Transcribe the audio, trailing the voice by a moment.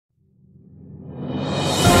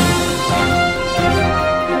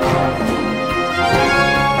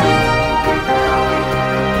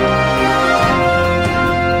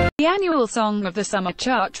Song of the Summer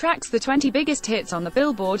chart tracks the 20 biggest hits on the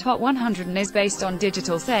Billboard Hot 100 and is based on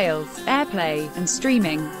digital sales, airplay, and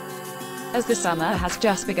streaming. As the summer has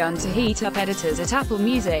just begun to heat up, editors at Apple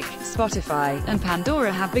Music, Spotify, and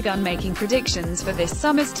Pandora have begun making predictions for this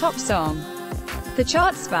summer's top song. The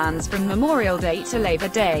chart spans from Memorial Day to Labor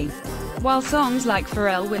Day. While songs like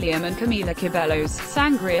Pharrell Williams and Camila Cabello's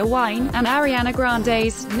Sangria Wine and Ariana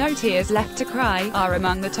Grande's No Tears Left to Cry are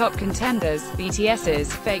among the top contenders,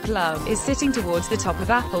 BTS's Fake Love is sitting towards the top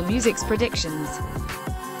of Apple Music's predictions.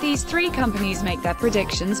 These three companies make their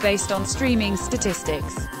predictions based on streaming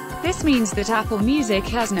statistics. This means that Apple Music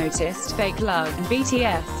has noticed Fake Love and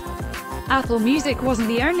BTS. Apple Music wasn't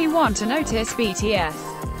the only one to notice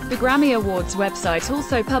BTS. The Grammy Awards website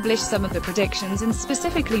also published some of the predictions and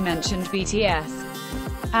specifically mentioned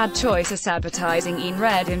BTS. Ad choice advertising in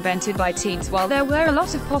red invented by teens. While there were a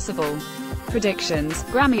lot of possible predictions,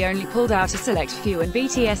 Grammy only pulled out a select few and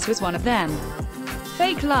BTS was one of them.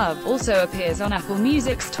 Fake Love also appears on Apple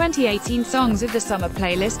Music's 2018 Songs of the Summer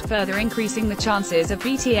playlist, further increasing the chances of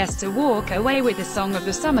BTS to walk away with the Song of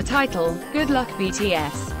the Summer title. Good luck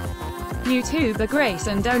BTS. YouTuber Grace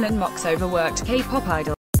and Dolan mocks overworked K-pop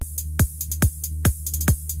idol.